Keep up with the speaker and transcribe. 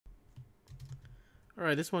All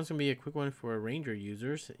right, this one's gonna be a quick one for Ranger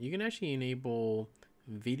users. You can actually enable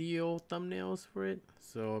video thumbnails for it.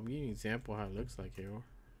 So I'm giving you an example how it looks like here.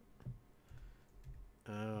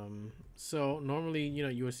 So normally,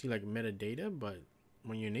 you will see like metadata, but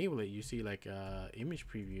when you enable it, you see like image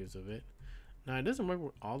previews of it. Now it doesn't work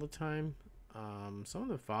all the time. Some of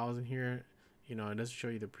the files in here, it doesn't show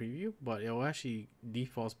you the preview, but it will actually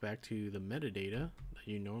defaults back to the metadata that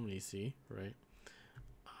you normally see, right?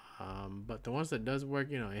 But the ones that does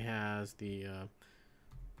work, it has the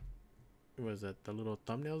what is that, the little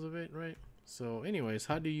thumbnails of it, right? So anyways,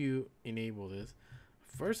 how do you enable this?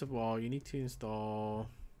 First of all, you need to install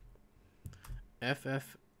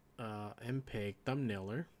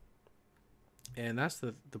ffmpegthumbnailer, and that's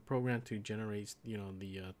the program to generate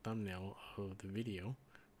the thumbnail of the video,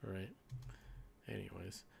 right?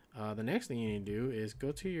 Anyways, the next thing you need to do is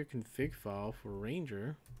go to your config file for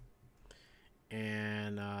Ranger,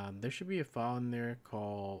 and there should be a file in there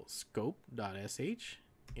called scope.sh,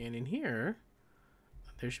 and in here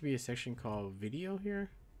there should be a section called video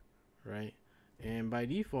here, right? And by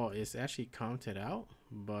default it's actually commented out,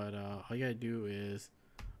 but all you gotta do is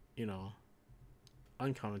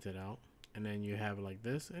uncomment it out, and then you have it like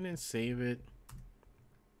this, and then save it.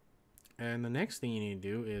 And the next thing you need to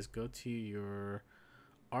do is go to your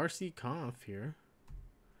rc.conf here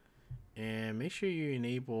and make sure you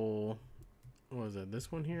enable, what was that,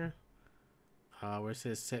 this one here, where it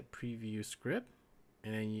says set preview script,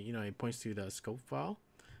 and then it points to the scope file.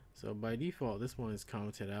 So by default this one is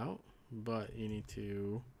commented out, but you need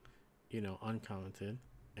to uncomment it,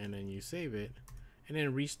 and then you save it, and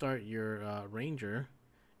then restart your Ranger,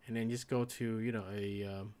 and then just go to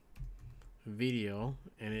a video,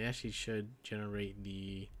 and it actually should generate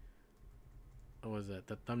the, what was that,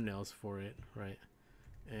 the thumbnails for it, right?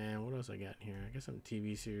 And what else I got here? I guess some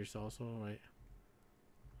TV series also, right?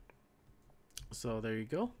 So there you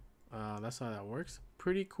go. That's how that works.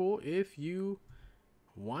 Pretty cool if you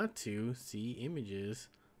want to see images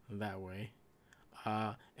that way.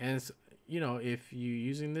 And if you're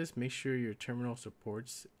using this, make sure your terminal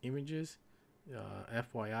supports images.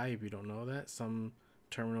 FYI, if you don't know that, some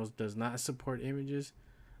terminals does not support images.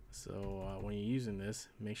 So when you're using this,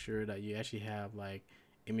 make sure that you actually have like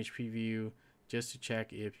image preview, just to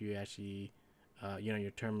check if you actually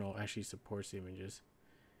your terminal actually supports images.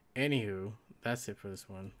 Anywho, that's it for this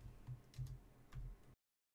one.